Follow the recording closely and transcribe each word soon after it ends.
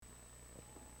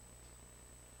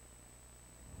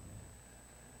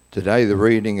Today the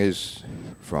reading is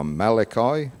from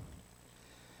Malachi,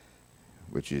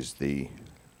 which is the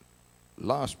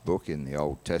last book in the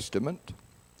Old Testament,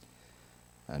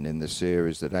 and in the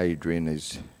series that Adrian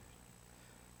is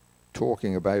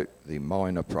talking about the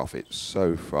minor prophets.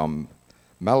 So from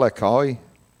Malachi,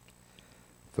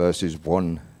 verses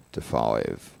 1 to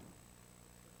 5.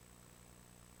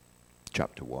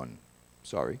 Chapter 1,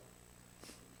 sorry.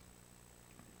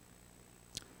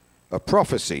 A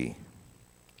prophecy.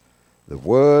 The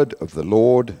word of the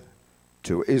Lord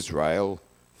to Israel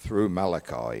through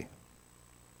Malachi.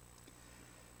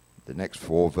 The next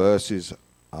 4 verses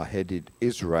are headed,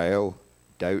 Israel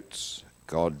doubts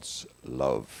God's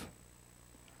love.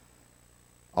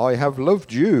 I have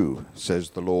loved you,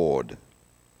 says the Lord,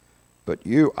 but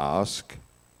you ask,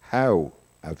 how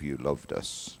have you loved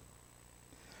us?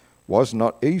 Was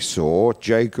not Esau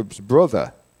Jacob's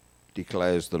brother,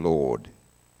 declares the Lord.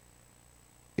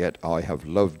 Yet I have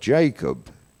loved Jacob,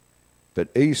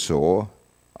 but Esau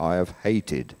I have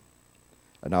hated,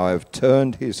 and I have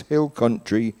turned his hill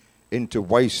country into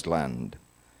wasteland,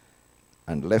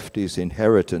 and left his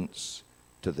inheritance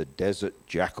to the desert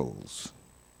jackals.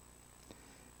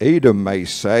 Edom may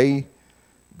say,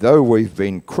 though we've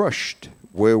been crushed,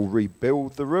 we'll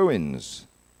rebuild the ruins.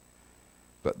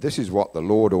 But this is what the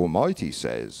Lord Almighty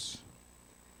says,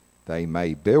 they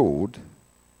may build,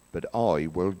 but I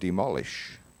will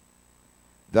demolish.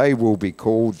 They will be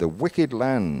called the wicked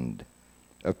land,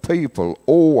 a people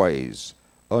always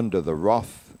under the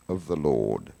wrath of the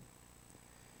Lord.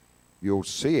 You'll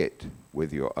see it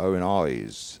with your own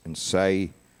eyes and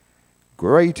say,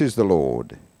 great is the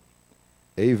Lord,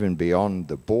 even beyond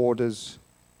the borders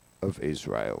of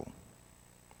Israel.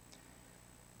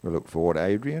 We look forward,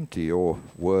 Adrian, to your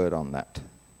word on that.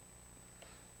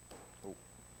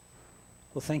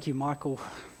 Well, thank you, Michael.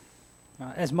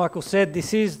 As Michael said,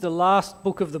 this is the last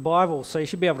book of the Bible, so you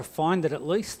should be able to find it at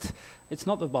least. It's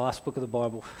not the last book of the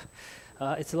Bible.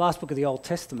 It's the last book of the Old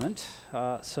Testament.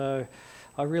 So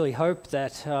I really hope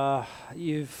that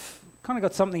you've kind of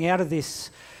got something out of this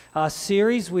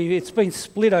series. It's been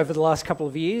split over the last couple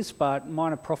of years, but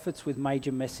minor prophets with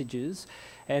major messages.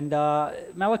 And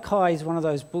Malachi is one of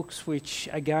those books which,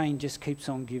 again, just keeps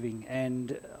on giving.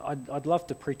 And I'd love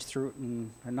to preach through it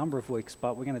in a number of weeks,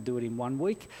 but we're going to do it in 1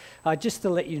 week. Just to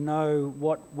let you know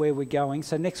where we're going.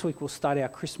 So next week we'll start our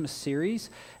Christmas series.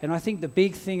 And I think the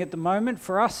big thing at the moment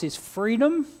for us is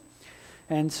freedom.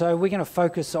 And so we're going to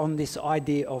focus on this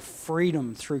idea of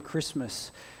freedom through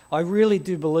Christmas. I really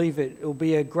do believe it will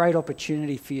be a great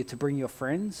opportunity for you to bring your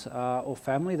friends or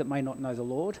family that may not know the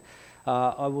Lord.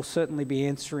 I will certainly be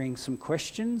answering some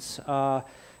questions.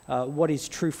 What is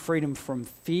true freedom from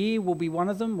fear will be one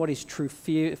of them. What is true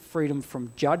freedom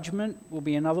from judgment will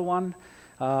be another one.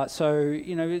 So,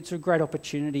 it's a great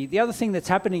opportunity. The other thing that's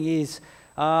happening is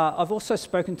I've also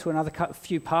spoken to another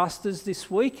few pastors this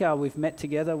week. We've met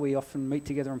together. We often meet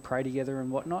together and pray together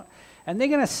and whatnot. And they're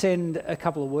going to send a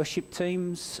couple of worship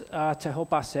teams to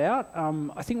help us out.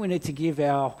 I think we need to give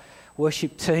our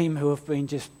worship team, who have been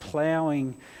just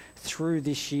ploughing through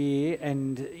this year,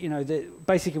 and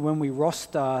basically when we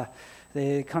roster,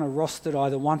 they're kind of rostered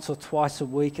either once or twice a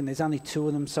week, and there's only 2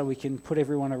 of them, so we can put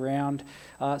everyone around.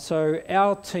 So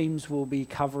our teams will be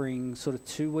covering sort of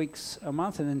 2 weeks a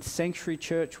month, and then Sanctuary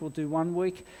Church will do 1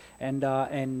 week, and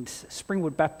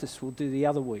Springwood Baptist will do the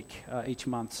other week each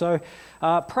month. So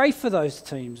pray for those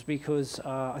teams, because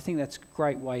I think that's a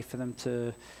great way for them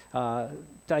to.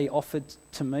 They offered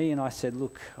to me, and I said,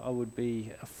 look, I would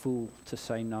be a fool to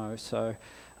say no. So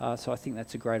I think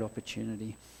that's a great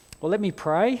opportunity. Well, let me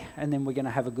pray, and then we're going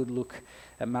to have a good look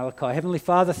at Malachi. Heavenly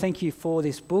Father, thank you for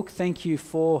this book. Thank you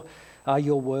for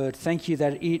your word. Thank you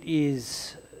that it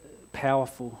is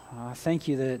powerful. Thank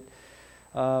you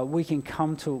that we can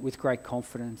come to it with great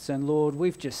confidence. And Lord,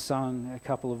 we've just sung a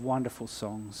couple of wonderful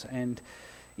songs, and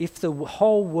if the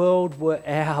whole world were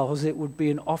ours, it would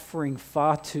be an offering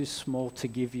far too small to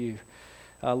give you.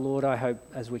 Lord, I hope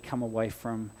as we come away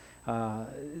from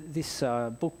this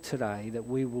book today that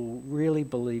we will really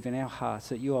believe in our hearts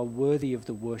that you are worthy of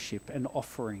the worship and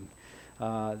offering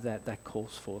that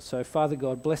calls for. So, Father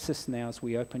God, bless us now as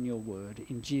we open your word.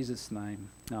 In Jesus' name,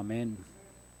 amen.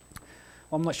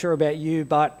 Well, I'm not sure about you,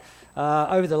 but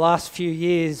over the last few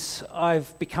years,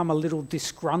 I've become a little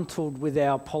disgruntled with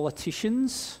our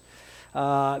politicians.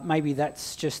 Maybe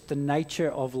that's just the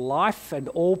nature of life, and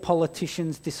all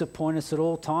politicians disappoint us at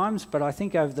all times. But I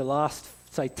think over the last,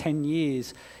 say, 10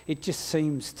 years, it just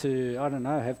seems to,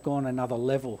 have gone another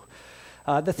level.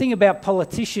 The thing about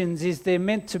politicians is they're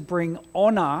meant to bring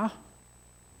honour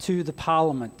to the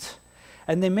parliament.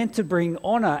 And they're meant to bring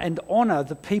honour and honour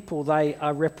the people they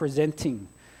are representing.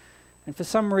 And for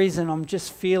some reason, I'm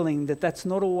just feeling that that's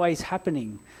not always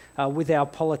happening with our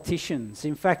politicians.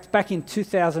 In fact, back in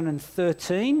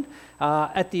 2013,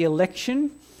 at the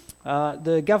election,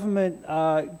 the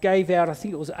government gave out, I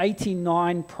think it was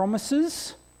 89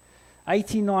 promises.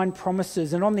 89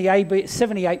 promises, and on the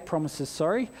 78 promises,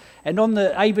 sorry. And on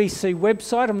the ABC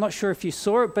website, I'm not sure if you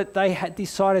saw it, but they had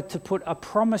decided to put a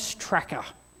promise tracker.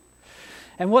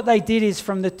 And what they did is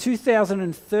from the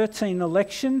 2013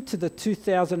 election to the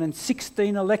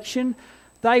 2016 election,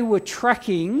 they were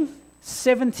tracking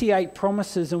 78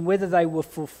 promises and whether they were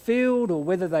fulfilled or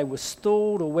whether they were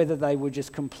stalled or whether they were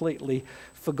just completely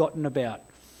forgotten about.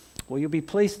 Well, you'll be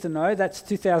pleased to know that's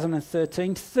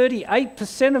 2013.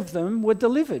 38% of them were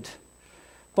delivered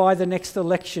by the next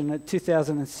election at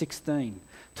 2016.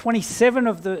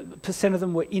 27% of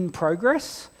them were in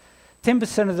progress.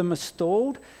 10% of them are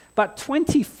stalled. But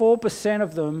 24%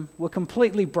 of them were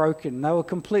completely broken. They were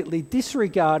completely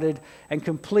disregarded and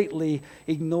completely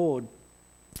ignored.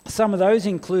 Some of those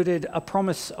included a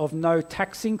promise of no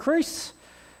tax increase.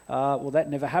 Well, that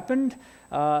never happened.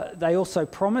 They also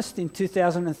promised in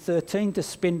 2013 to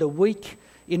spend a week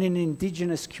in an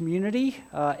Indigenous community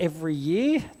every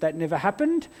year. That never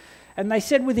happened. And they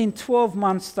said within 12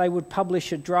 months they would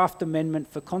publish a draft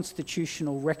amendment for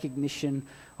constitutional recognition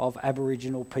of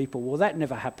Aboriginal people. Well, that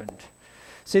never happened.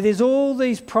 So there's all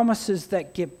these promises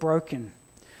that get broken.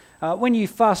 When you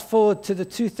fast forward to the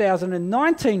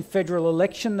 2019 federal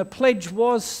election, the pledge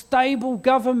was stable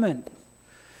government.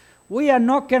 We are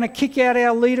not going to kick out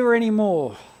our leader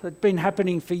anymore. It's been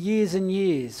happening for years and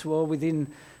years. Well, within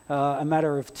a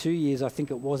matter of 2 years, I think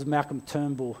it was, Malcolm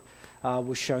Turnbull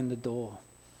was shown the door.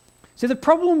 So the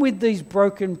problem with these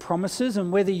broken promises,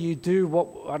 and whether you do what,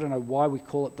 I don't know why we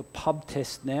call it the pub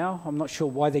test now. I'm not sure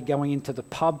why they're going into the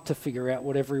pub to figure out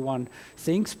what everyone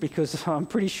thinks, because I'm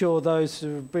pretty sure those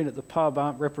who have been at the pub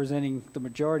aren't representing the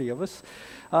majority of us.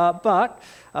 But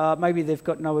maybe they've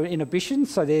got no inhibition,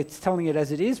 so they're telling it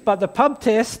as it is. But the pub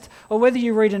test, or whether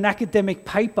you read an academic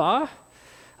paper,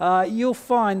 you'll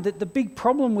find that the big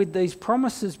problem with these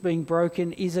promises being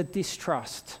broken is a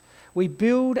distrust. We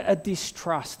build a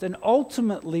distrust, and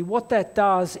ultimately what that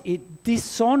does, it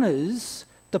dishonours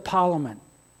the parliament.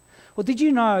 Well, did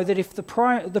you know that if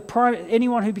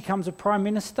anyone who becomes a prime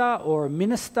minister or a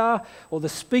minister or the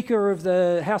speaker of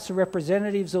the House of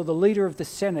Representatives or the leader of the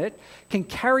Senate can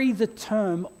carry the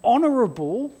term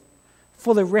honourable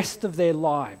for the rest of their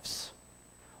lives?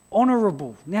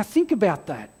 Honourable. Now think about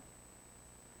that.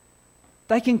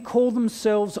 They can call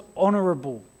themselves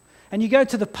honourable. And you go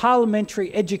to the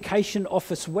Parliamentary Education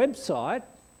Office website,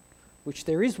 which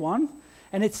there is one,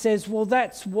 and it says, well,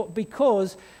 that's what,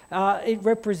 because it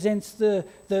represents the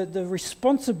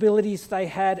responsibilities they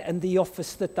had and the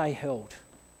office that they held.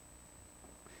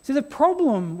 So the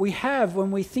problem we have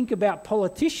when we think about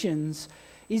politicians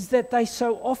is that they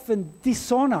so often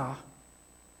dishonour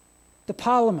the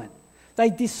Parliament. They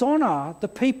dishonour the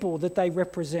people that they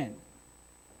represent.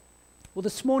 Well,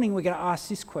 this morning we're going to ask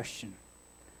this question.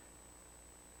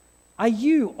 Are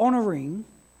you honouring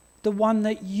the one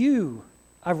that you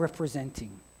are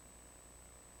representing?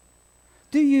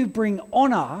 Do you bring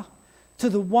honour to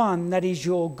the one that is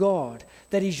your God,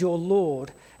 that is your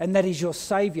Lord, and that is your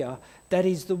Saviour, that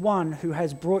is the one who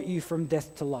has brought you from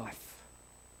death to life?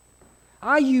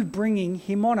 Are you bringing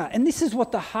him honour? And this is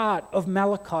what the heart of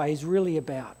Malachi is really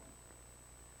about.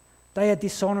 They are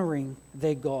dishonouring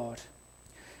their God.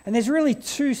 And there's really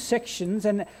two sections,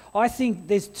 and I think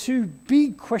there's two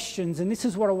big questions, and this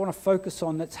is what I want to focus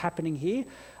on that's happening here.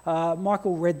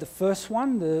 Michael read the first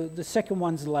one, the second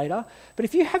one's later. But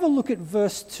if you have a look at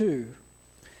verse 2,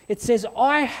 it says,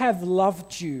 I have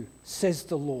loved you, says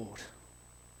the Lord.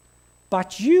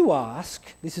 But you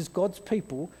ask, this is God's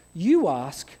people, you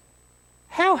ask,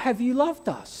 how have you loved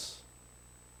us?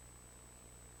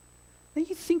 Now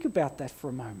you think about that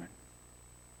for a moment.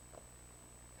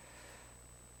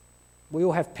 We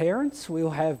all have parents, we all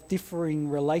have differing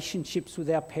relationships with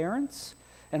our parents,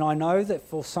 and I know that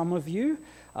for some of you,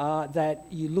 that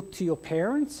you look to your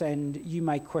parents and you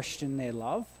may question their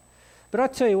love. But I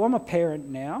tell you, I'm a parent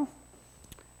now,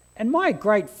 and my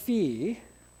great fear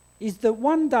is that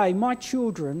one day my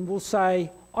children will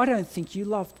say, I don't think you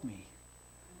loved me.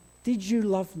 Did you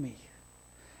love me?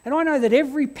 And I know that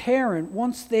every parent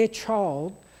wants their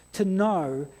child to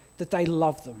know that they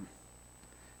love them.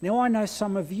 Now, I know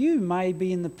some of you may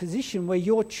be in the position where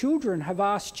your children have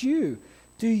asked you,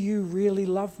 do you really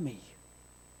love me?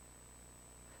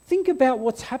 Think about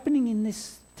what's happening in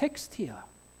this text here.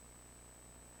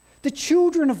 The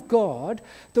children of God,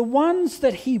 the ones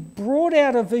that he brought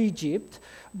out of Egypt,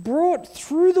 brought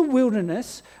through the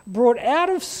wilderness, brought out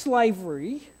of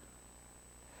slavery,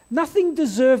 nothing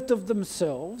deserved of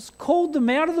themselves, called them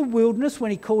out of the wilderness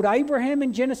when he called Abraham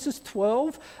in Genesis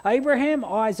 12, Abraham,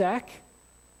 Isaac,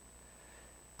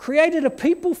 created a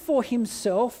people for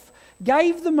himself,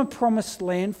 gave them a promised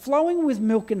land flowing with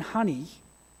milk and honey.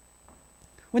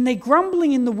 When they're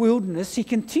grumbling in the wilderness, he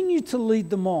continued to lead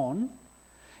them on.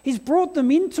 He's brought them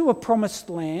into a promised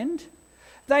land.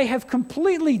 They have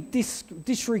completely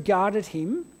disregarded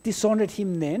him, dishonoured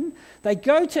him then. They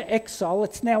go to exile.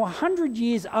 It's now 100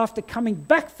 years after coming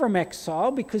back from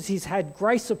exile because he's had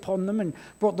grace upon them and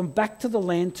brought them back to the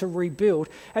land to rebuild.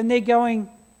 And they're going,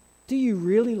 do you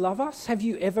really love us? Have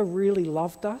you ever really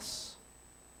loved us?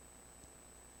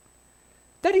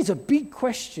 That is a big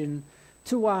question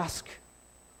to ask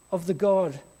of the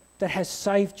God that has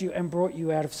saved you and brought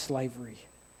you out of slavery.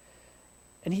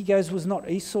 And he goes, was not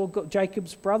Esau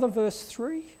Jacob's brother, verse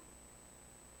 3?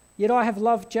 Yet I have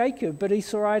loved Jacob, but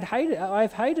Esau I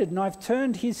have hated, and I've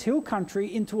turned his hill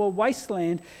country into a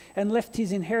wasteland and left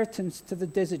his inheritance to the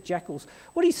desert jackals.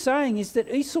 What he's saying is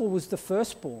that Esau was the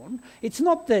firstborn. It's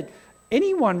not that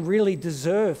anyone really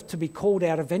deserved to be called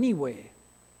out of anywhere.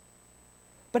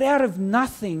 But out of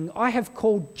nothing, I have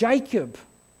called Jacob.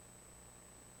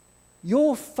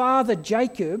 Your father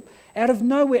Jacob, out of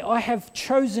nowhere, I have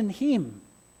chosen him.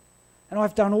 And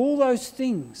I've done all those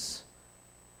things.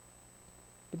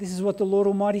 But this is what the Lord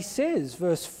Almighty says,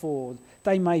 verse 4.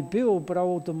 They may build, but I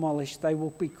will demolish. They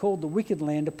will be called the wicked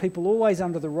land, a people always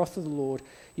under the wrath of the Lord.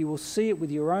 You will see it with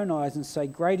your own eyes and say,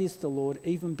 great is the Lord,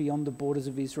 even beyond the borders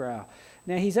of Israel.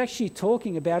 Now he's actually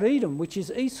talking about Edom, which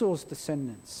is Esau's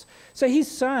descendants. So he's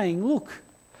saying, look,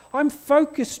 I'm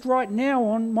focused right now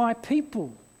on my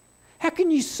people. How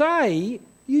can you say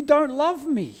you don't love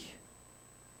me?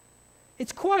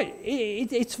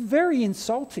 It's very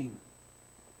insulting.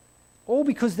 All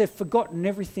because they've forgotten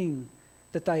everything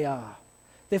that they are.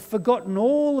 They've forgotten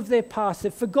all of their past.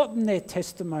 They've forgotten their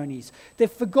testimonies.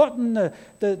 They've forgotten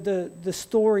the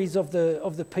stories of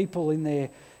the people in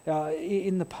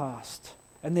the past.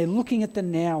 And they're looking at the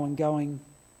now and going,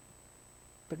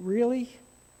 but really?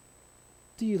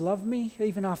 Do you love me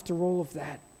even after all of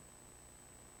that?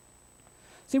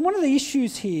 See, one of the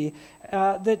issues here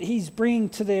that he's bringing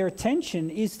to their attention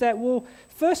is that, well,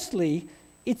 firstly,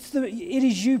 it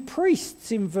is you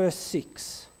priests in verse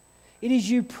 6. It is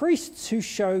you priests who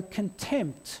show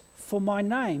contempt for my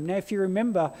name. Now, if you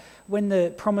remember, when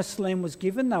the promised land was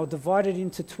given, they were divided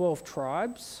into 12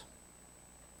 tribes,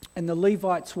 and the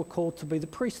Levites were called to be the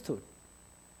priesthood.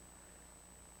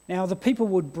 Now, the people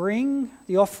would bring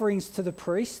the offerings to the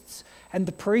priests, and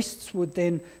the priests would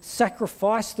then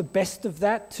sacrifice the best of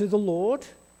that to the Lord,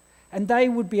 and they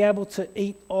would be able to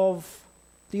eat of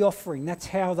the offering. That's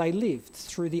how they lived,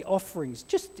 through the offerings.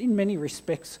 Just in many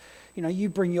respects, you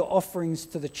bring your offerings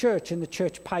to the church, and the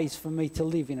church pays for me to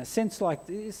live, in a sense, like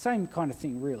the same kind of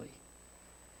thing, really.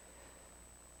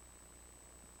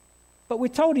 But we're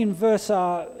told in verse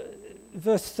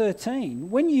 13,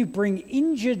 when you bring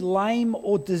injured, lame,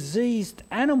 or diseased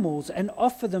animals and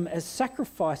offer them as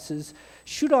sacrifices,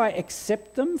 should I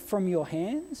accept them from your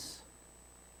hands?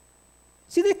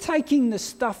 See, they're taking the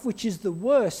stuff which is the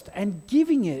worst and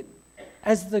giving it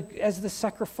as the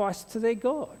sacrifice to their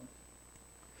God.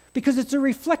 Because it's a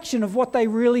reflection of what they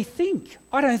really think.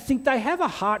 I don't think they have a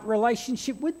heart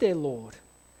relationship with their Lord.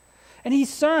 And he's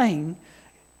saying,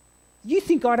 you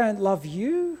think I don't love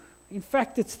you? In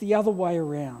fact, it's the other way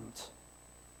around.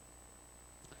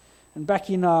 And back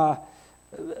in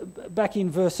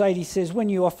verse 8, he says, when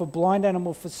you offer blind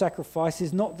animal for sacrifice,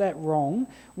 is not that wrong?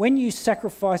 When you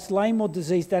sacrifice lame or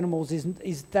diseased animals,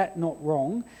 is that not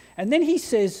wrong? And then he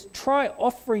says, try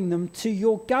offering them to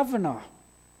your governor.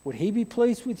 Would he be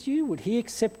pleased with you? Would he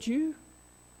accept you?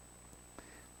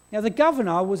 Now, the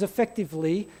governor was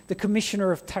effectively the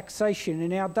commissioner of taxation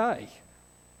in our day.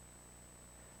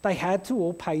 They had to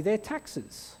all pay their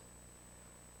taxes.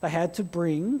 They had to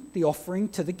bring the offering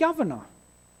to the governor.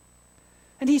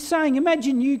 And he's saying,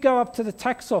 imagine you go up to the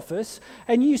tax office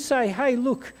and you say, hey,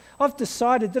 look, I've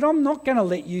decided that I'm not going to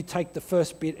let you take the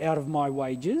first bit out of my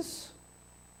wages.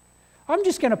 I'm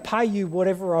just going to pay you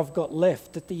whatever I've got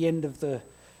left at the end of the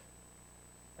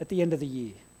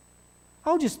year.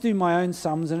 I'll just do my own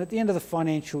sums, and at the end of the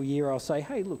financial year, I'll say,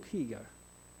 hey, look, here you go.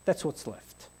 That's what's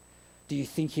left. Do you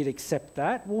think he'd accept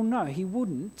that? Well, no, he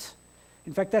wouldn't.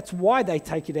 In fact, that's why they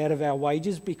take it out of our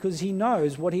wages, because he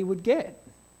knows what he would get.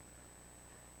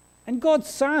 And God's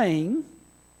saying,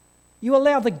 you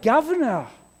allow the governor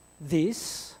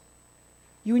this,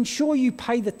 you ensure you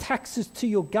pay the taxes to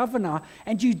your governor,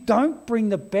 and you don't bring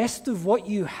the best of what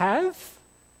you have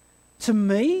to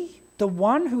me, the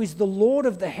one who is the Lord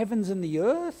of the heavens and the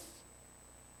earth,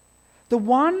 the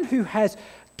one who has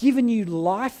given you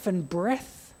life and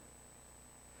breath,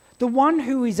 the one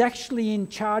who is actually in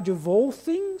charge of all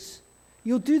things,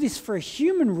 you'll do this for a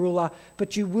human ruler,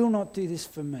 but you will not do this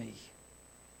for me.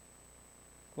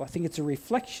 Well, I think it's a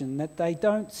reflection that they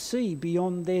don't see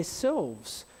beyond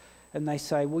themselves, and they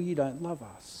say, well, you don't love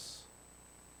us.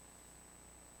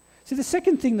 See, the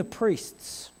second thing the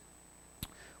priests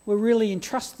were really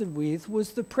entrusted with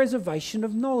was the preservation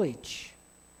of knowledge.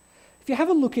 If you have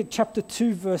a look at chapter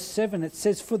 2, verse 7, it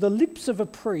says, "For the lips of a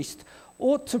priest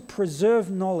ought to preserve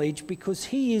knowledge, because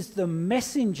he is the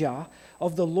messenger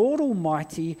of the Lord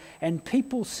Almighty, and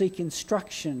people seek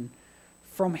instruction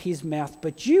from his mouth.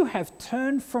 But you have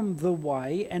turned from the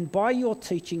way, and by your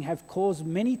teaching have caused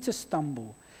many to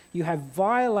stumble. You have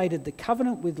violated the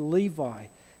covenant with Levi,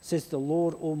 says the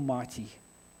Lord Almighty."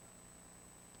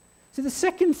 So the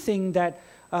second thing that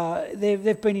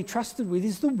they've been entrusted with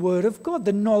is the Word of God,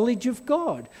 the knowledge of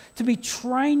God, to be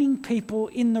training people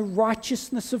in the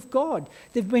righteousness of God.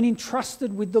 They've been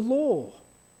entrusted with the law.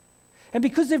 And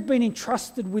because they've been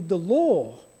entrusted with the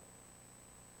law,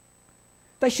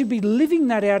 they should be living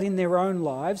that out in their own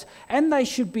lives, and they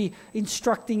should be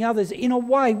instructing others in a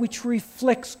way which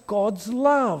reflects God's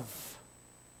love.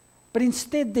 But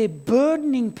instead, they're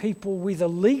burdening people with a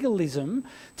legalism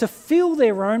to fill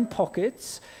their own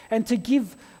pockets and to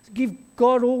give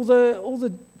God all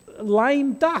the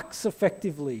lame ducks,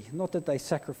 effectively. Not that they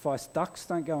sacrifice ducks,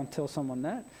 don't go and tell someone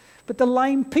that. But the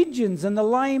lame pigeons and the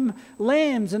lame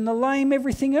lambs and the lame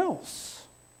everything else.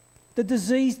 The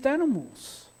diseased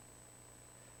animals.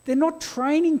 They're not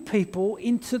training people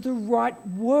into the right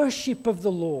worship of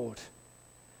the Lord.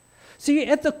 See,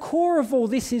 at the core of all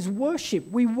this is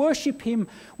worship. We worship him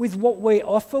with what we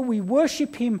offer. We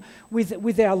worship him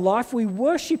with our life. We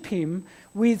worship him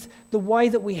with the way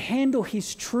that we handle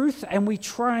his truth, and we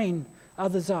train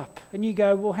others up. And you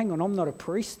go, well, hang on, I'm not a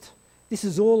priest. This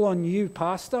is all on you,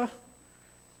 Pastor.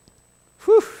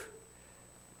 Whew.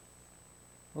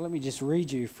 Well, let me just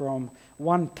read you from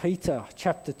 1 Peter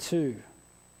chapter 2.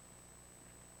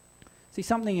 See,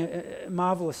 something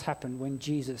marvellous happened when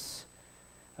Jesus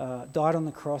died on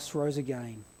the cross, rose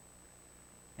again,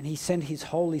 and he sent his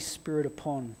Holy Spirit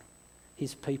upon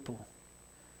his people.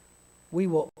 We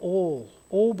were all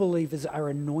believers are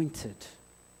anointed.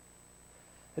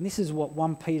 And this is what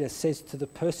 1 Peter says to the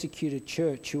persecuted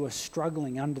church who are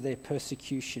struggling under their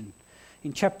persecution.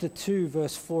 In chapter 2,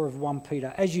 verse 4 of 1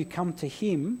 Peter, "As you come to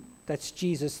him," that's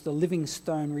Jesus, "the living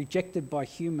stone, rejected by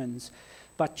humans,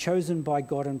 but chosen by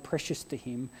God and precious to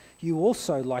him, you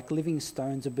also, like living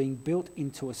stones, are being built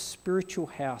into a spiritual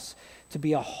house to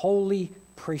be a holy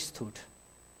priesthood,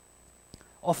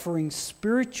 offering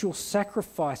spiritual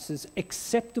sacrifices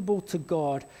acceptable to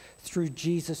God through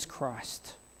Jesus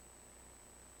Christ."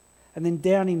 And then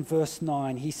down in verse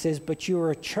 9, he says, "But you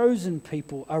are a chosen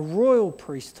people, a royal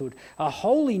priesthood, a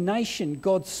holy nation,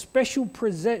 God's special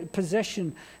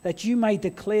possession, that you may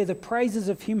declare the praises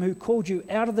of him who called you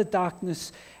out of the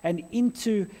darkness and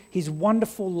into his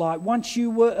wonderful light. Once you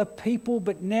were a people,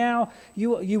 but now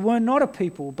you were not a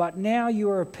people, but now you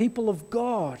are a people of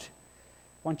God.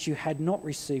 Once you had not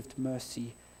received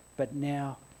mercy, but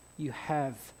now you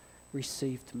have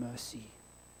received mercy."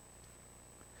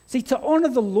 See, to honour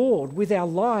the Lord with our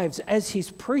lives as his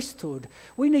priesthood,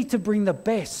 we need to bring the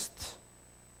best.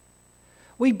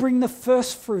 We bring the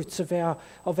first fruits of our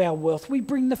wealth. We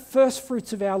bring the first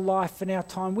fruits of our life and our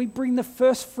time. We bring the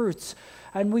first fruits,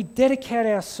 and we dedicate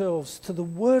ourselves to the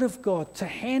Word of God, to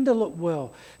handle it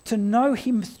well, to know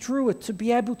him through it, to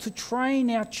be able to train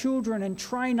our children and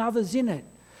train others in it,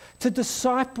 to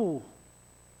disciple.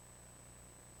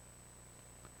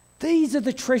 These are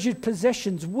the treasured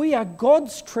possessions. We are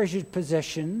God's treasured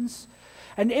possessions,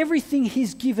 and everything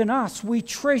he's given us we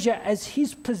treasure as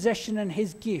his possession and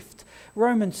his gift.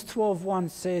 Romans 12:1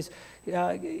 says,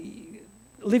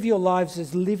 live your lives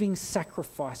as living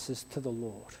sacrifices to the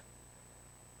Lord.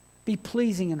 Be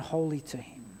pleasing and holy to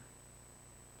him.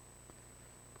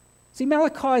 See,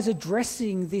 Malachi is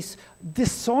addressing this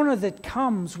dishonour that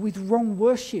comes with wrong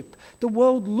worship. The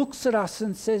world looks at us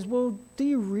and says, well, do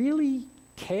you really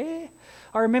care?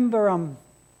 I remember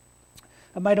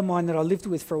a mate of mine that I lived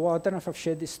with for a while. I don't know if I've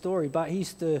shared this story, but he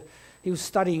was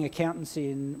studying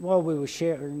accountancy, and while we were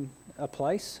sharing a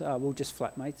place, we were just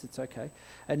flatmates. It's okay,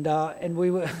 and we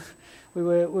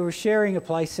were sharing a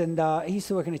place, and he used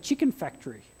to work in a chicken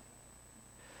factory.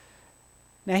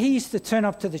 Now he used to turn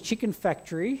up to the chicken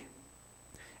factory,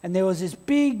 and there was this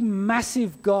big,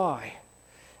 massive guy,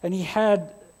 and he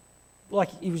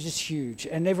was just huge,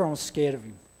 and everyone was scared of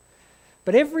him.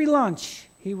 But every lunch,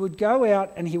 he would go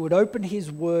out and he would open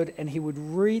his word and he would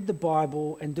read the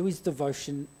Bible and do his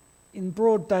devotion in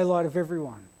broad daylight of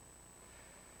everyone.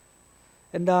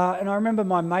 And I remember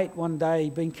my mate one day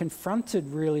being confronted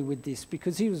really with this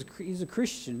because he's a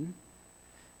Christian.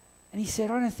 And he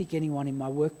said, I don't think anyone in my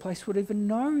workplace would even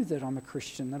know that I'm a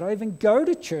Christian, that I even go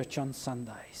to church on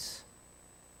Sundays.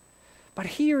 But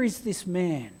here is this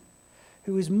man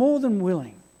who is more than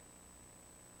willing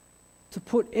to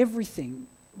put everything,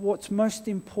 what's most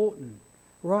important,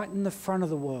 right in the front of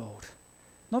the world.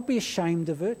 Not be ashamed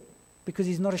of it, because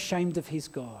he's not ashamed of his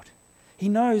God. He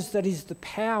knows that is the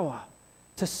power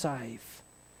to save.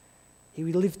 He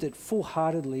lived it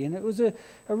full-heartedly, and it was a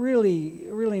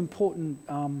really important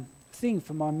thing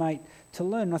for my mate to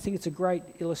learn. I think it's a great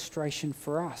illustration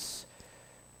for us.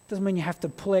 Doesn't mean you have to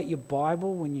pull out your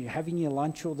Bible when you're having your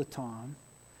lunch all the time,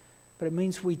 but it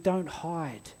means we don't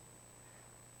hide.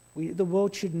 The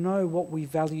world should know what we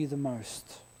value the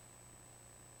most.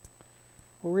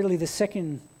 Well, really, the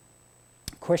second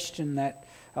question that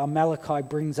Malachi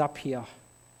brings up here,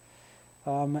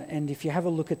 and if you have a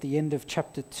look at the end of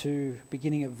chapter 2,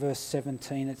 beginning at verse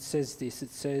 17, it says this.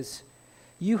 It says,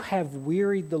 "You have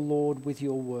wearied the Lord with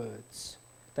your words."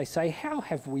 They say, "How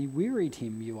have we wearied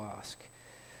him," you ask?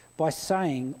 By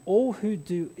saying, "All who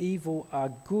do evil are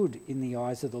good in the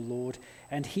eyes of the Lord,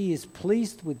 and he is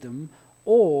pleased with them,"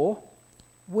 or,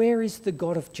 "Where is the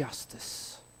God of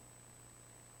justice?"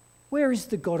 Where is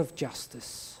the God of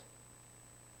justice?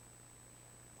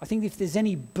 I think if there's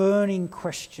any burning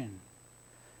question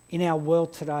in our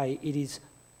world today, it is,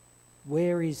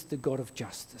 where is the God of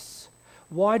justice?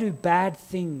 Why do bad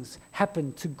things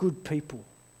happen to good people?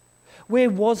 Where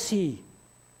was he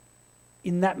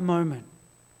in that moment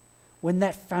when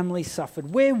that family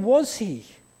suffered? Where was he?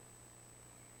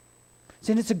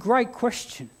 See, and it's a great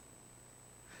question.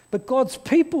 But God's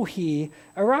people here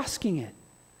are asking it.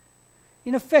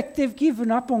 In effect, they've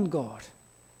given up on God.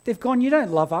 They've gone, "You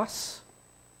don't love us.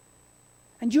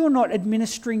 And you're not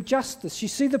administering justice." You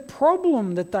see, the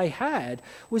problem that they had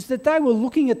was that they were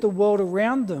looking at the world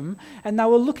around them, and they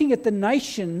were looking at the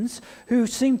nations who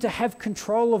seemed to have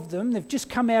control of them. They've just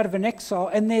come out of an exile,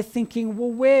 and they're thinking,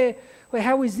 well,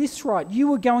 how is this right? You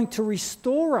were going to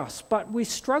restore us, but we're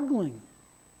struggling.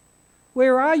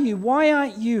 Where are you? Why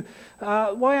aren't you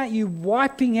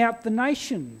wiping out the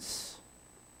nations?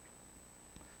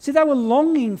 See, they were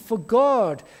longing for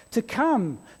God to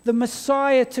come, the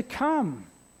Messiah to come.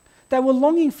 They were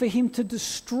longing for him to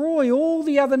destroy all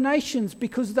the other nations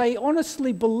because they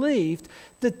honestly believed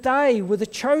that they were the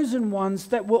chosen ones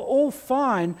that were all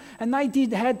fine, and they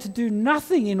had to do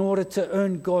nothing in order to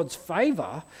earn God's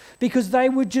favour because they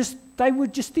were just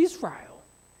Israel.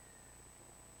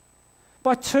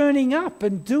 By turning up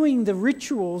and doing the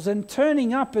rituals and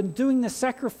turning up and doing the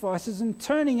sacrifices and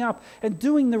turning up and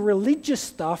doing the religious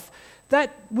stuff,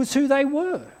 that was who they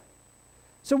were.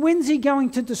 So when's he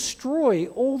going to destroy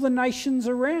all the nations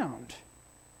around?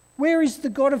 Where is the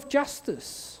God of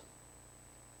justice?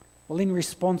 Well, in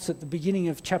response at the beginning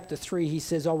of chapter 3, he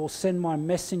says, "I will send my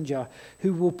messenger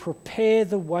who will prepare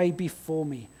the way before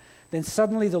me. Then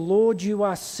suddenly the Lord you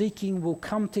are seeking will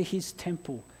come to his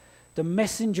temple. The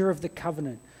messenger of the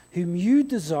covenant, whom you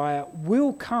desire,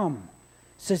 will come,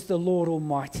 says the Lord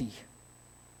Almighty.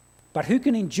 But who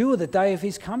can endure the day of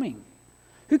his coming?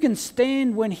 Who can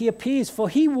stand when he appears? For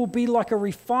he will be like a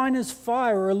refiner's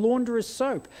fire or a launderer's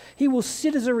soap. He will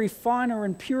sit as a refiner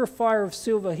and purifier of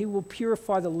silver. He will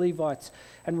purify the Levites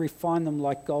and refine them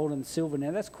like gold and silver."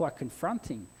 Now that's quite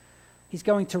confronting. He's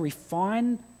going to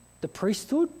refine the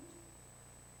priesthood.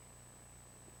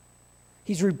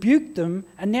 He's rebuked them,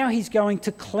 and now he's going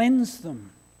to cleanse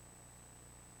them.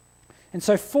 And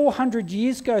so 400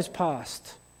 years goes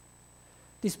past.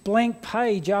 This blank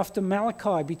page after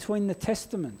Malachi between the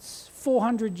Testaments.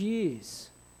 400 years.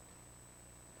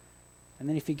 And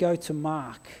then if you go to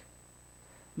Mark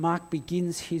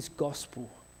begins his gospel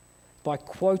by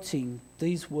quoting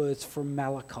these words from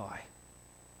Malachi.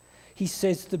 He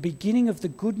says, "The beginning of the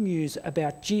good news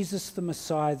about Jesus the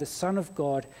Messiah, the Son of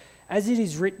God, as it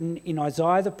is written in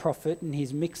Isaiah the prophet," and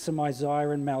he's mixed some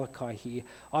Isaiah and Malachi here,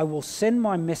 "I will send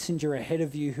my messenger ahead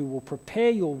of you who will prepare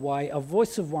your way, a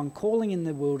voice of one calling in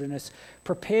the wilderness,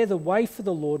 prepare the way for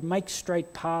the Lord, make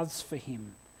straight paths for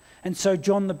him." And so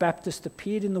John the Baptist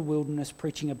appeared in the wilderness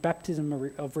preaching a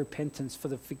baptism of repentance for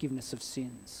the forgiveness of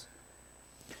sins.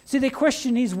 See, their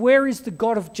question is, where is the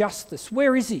God of justice?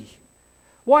 Where is he?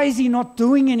 Why is he not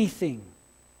doing anything?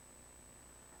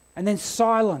 And then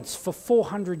silence for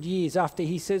 400 years after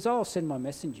he says, "Oh, I'll send my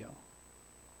messenger."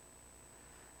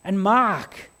 And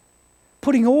Mark,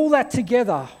 putting all that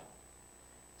together,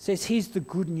 says, here's the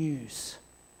good news.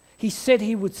 He said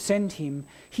he would send him.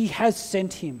 He has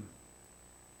sent him.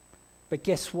 But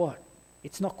guess what?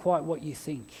 It's not quite what you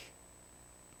think.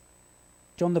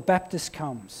 John the Baptist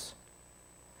comes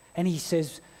and he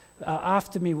says,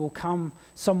 after me will come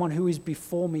someone who is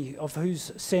before me, of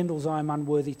whose sandals I am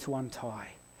unworthy to untie.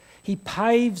 He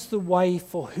paves the way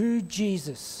for who?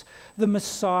 Jesus, the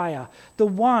Messiah, the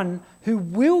one who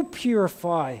will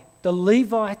purify the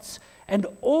Levites and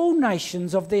all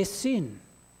nations of their sin.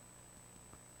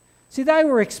 See, they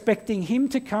were expecting him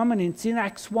to come, and it's in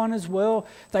Acts 1 as well.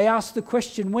 They asked the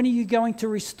question, when are you going to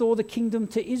restore the kingdom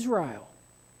to Israel?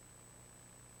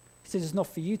 He says, it's not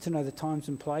for you to know the times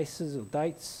and places or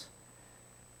dates,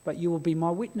 but you will be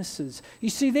my witnesses. You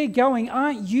see, they're going,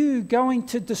 aren't you going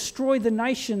to destroy the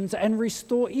nations and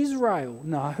restore Israel?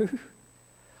 No.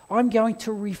 I'm going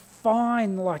to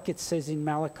refine, like it says in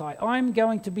Malachi. I'm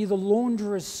going to be the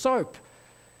launderer's soap.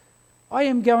 I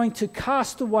am going to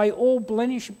cast away all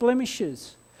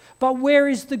blemishes. But where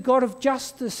is the God of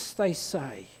justice, they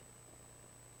say?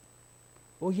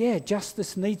 Well, yeah,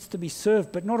 justice needs to be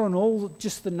served, but not on all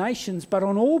just the nations, but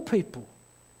on all people.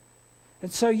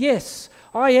 And so, yes,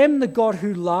 I am the God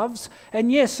who loves,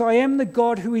 and yes, I am the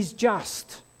God who is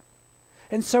just.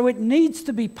 And so it needs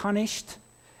to be punished,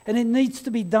 and it needs to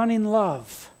be done in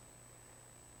love.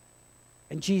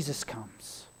 And Jesus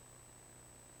comes.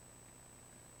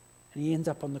 And he ends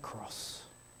up on the cross.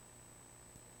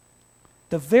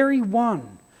 The very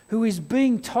one who is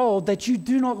being told that you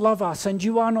do not love us and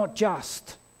you are not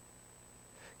just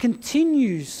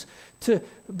continues to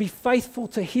be faithful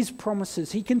to his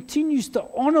promises. He continues to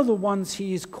honour the ones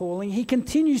he is calling. He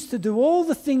continues to do all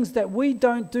the things that we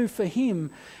don't do for him.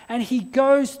 And he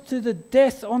goes to the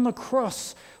death on the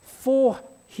cross for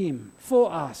him,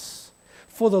 for us,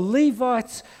 for the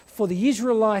Levites, for the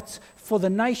Israelites, for the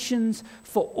nations,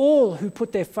 for all who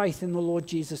put their faith in the Lord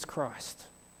Jesus Christ.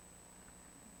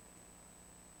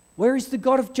 Where is the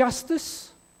God of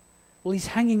justice? Well, he's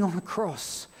hanging on a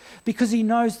cross because he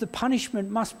knows the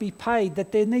punishment must be paid,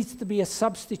 that there needs to be a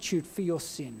substitute for your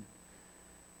sin.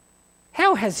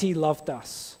 How has he loved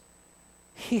us?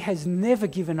 He has never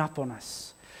given up on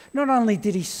us. Not only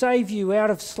did he save you out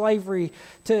of slavery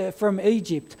from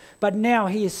Egypt, but now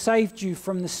he has saved you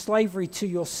from the slavery to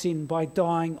your sin by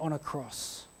dying on a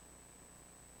cross.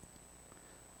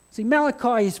 See,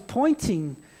 Malachi is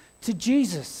pointing to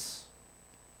Jesus.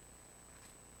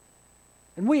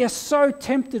 And we are so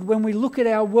tempted when we look at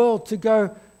our world to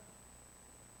go,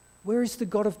 where is the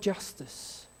God of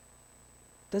justice?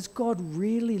 Does God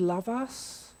really love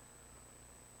us?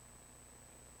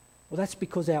 Well, that's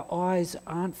because our eyes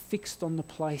aren't fixed on the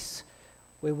place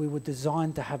where we were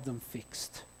designed to have them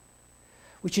fixed.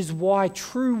 Which is why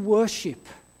true worship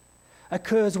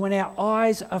occurs when our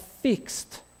eyes are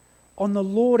fixed on the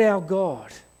Lord our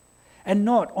God and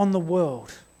not on the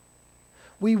world.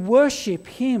 We worship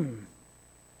him.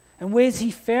 And where's he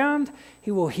found?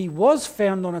 He was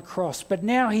found on a cross, but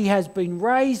now he has been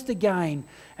raised again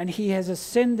and he has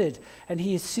ascended and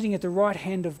he is sitting at the right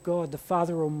hand of God, the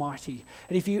Father Almighty.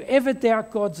 And if you ever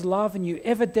doubt God's love and you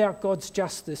ever doubt God's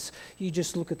justice, you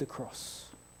just look at the cross.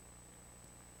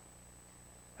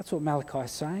 That's what Malachi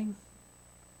is saying.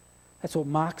 That's what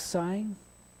Mark's saying.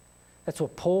 That's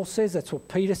what Paul says. That's what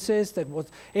Peter says. That's what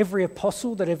every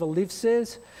apostle that ever lived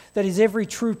says. That is every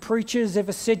true preacher has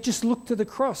ever said. Just look to the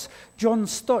cross. John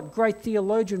Stott, great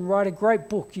theologian, wrote a great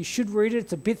book. You should read it.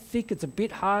 It's a bit thick. It's a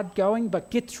bit hard going, but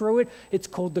get through it. It's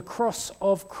called The Cross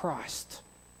of Christ.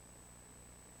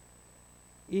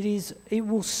 It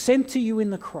will center you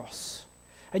in the cross.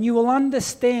 And you will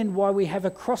understand why we have a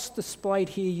cross displayed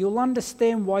here. You'll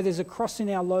understand why there's a cross in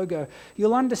our logo.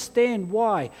 You'll understand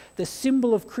why the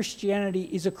symbol of Christianity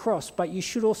is a cross. But you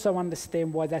should also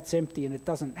understand why that's empty and it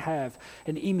doesn't have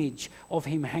an image of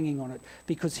him hanging on it,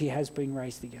 because he has been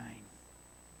raised again.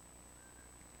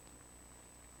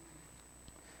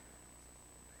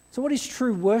 So what is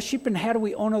true worship and how do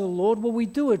we honour the Lord? Well, we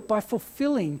do it by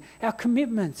fulfilling our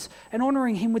commitments and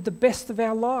honouring him with the best of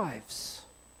our lives.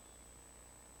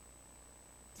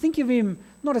 Think of him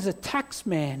not as a tax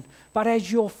man, but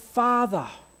as your Father.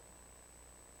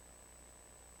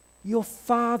 Your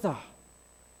Father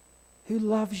who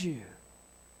loves you.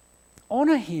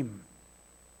 Honour him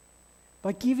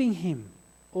by giving him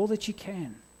all that you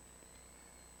can.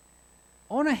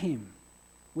 Honour him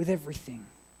with everything.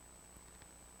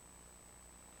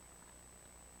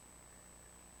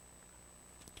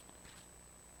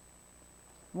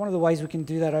 One of the ways we can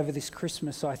do that over this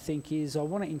Christmas, I think, is I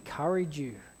want to encourage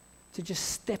you to just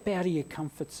step out of your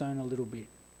comfort zone a little bit.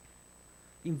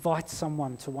 Invite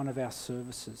someone to one of our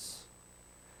services.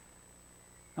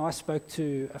 Now, I spoke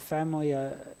to a family,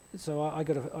 so I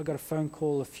got a phone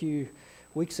call a few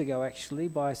weeks ago, actually,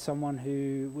 by someone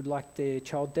who would like their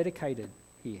child dedicated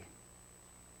here.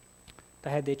 they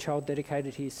had their child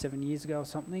dedicated here 7 years ago or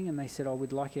something, and they said, "Oh,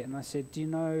 we'd like it." And I said, "Do you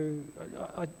know?"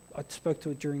 I spoke to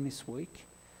her during this week,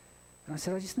 and I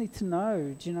said, "I just need to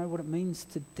know. Do you know what it means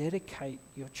to dedicate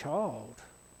your child?"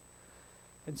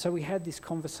 And so we had this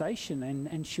conversation,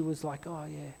 and she was like, "Oh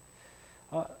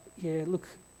yeah, look,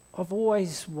 I've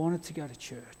always wanted to go to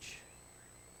church,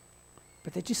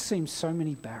 but there just seems so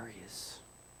many barriers."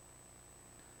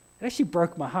 It actually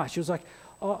broke my heart. She was like,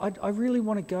 "Oh, I really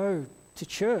want to go to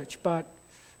church, but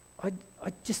I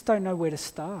just don't know where to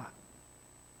start."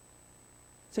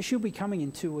 So she'll be coming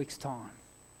in 2 weeks' time.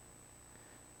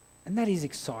 And that is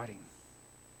exciting.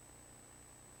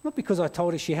 Not because I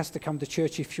told her she has to come to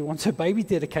church if she wants her baby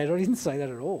dedicated. I didn't say that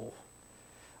at all.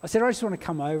 I said, "I just want to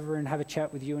come over and have a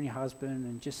chat with you and your husband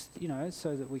and just,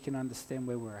 so that we can understand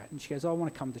where we're at." And she goes, "I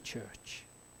want to come to church."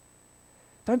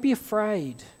 Don't be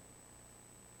afraid.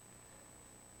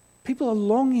 People are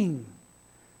longing.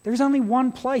 There is only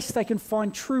one place they can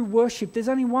find true worship. There's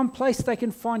only one place they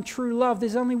can find true love.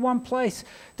 There's only one place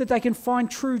that they can find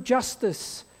true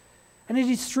justice. And it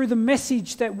is through the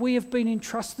message that we have been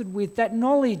entrusted with, that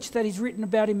knowledge that is written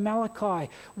about in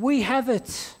Malachi. We have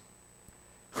it.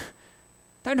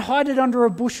 Don't hide it under a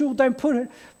bushel. Don't put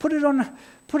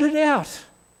it out.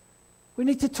 We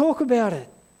need to talk about it.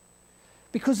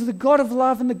 Because the God of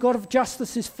love and the God of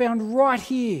justice is found right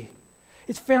here.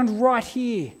 It's found right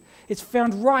here. It's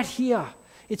found right here.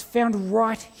 It's found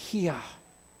right here.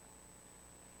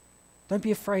 Don't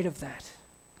be afraid of that.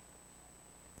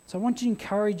 So I want to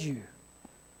encourage you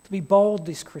to be bold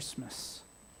this Christmas.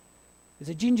 There's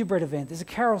a gingerbread event, there's a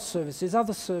carol service, there's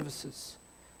other services.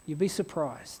 You'll be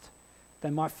surprised. They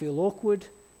might feel awkward,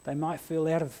 they might feel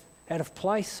out of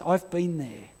place. I've been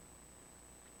there.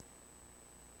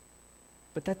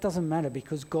 But that doesn't matter,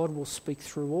 because God will speak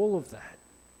through all of that.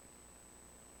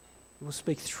 He will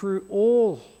speak through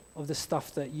all of the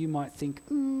stuff that you might think,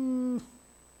 ooh.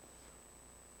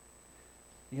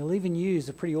 He'll even use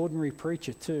a pretty ordinary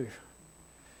preacher too.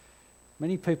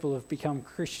 Many people have become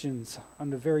Christians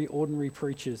under very ordinary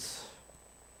preachers.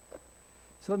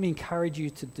 So let me encourage you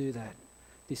to do that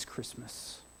this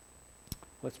Christmas.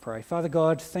 Let's pray. Father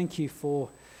God, thank you for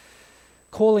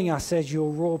calling us as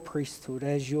your royal priesthood,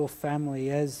 as your family,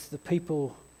 as the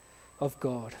people of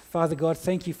God. Father God,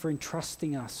 thank you for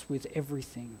entrusting us with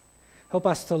everything. Help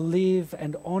us to live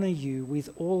and honour you with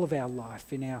all of our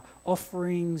life, in our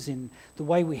offerings, in the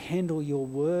way we handle your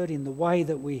word, in the way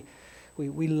that we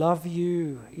love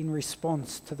you in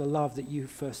response to the love that you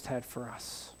first had for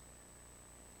us.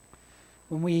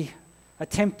 When we are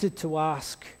tempted to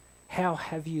ask, how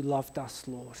have you loved us,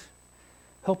 Lord?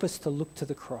 Help us to look to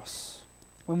the cross.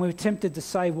 When we're tempted to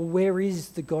say, well, where is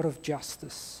the God of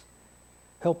justice?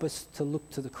 Help us to look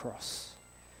to the cross.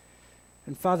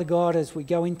 And Father God, as we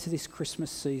go into this Christmas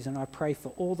season, I pray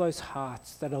for all those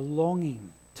hearts that are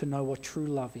longing to know what true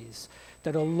love is,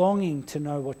 that are longing to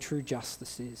know what true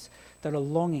justice is, that are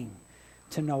longing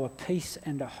to know a peace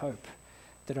and a hope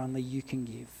that only you can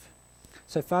give.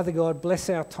 So Father God, bless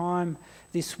our time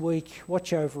this week,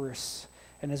 watch over us,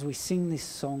 and as we sing this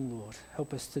song, Lord,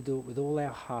 help us to do it with all our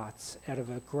hearts out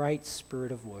of a great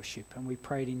spirit of worship. And we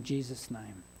pray it in Jesus'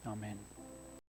 name. Amen.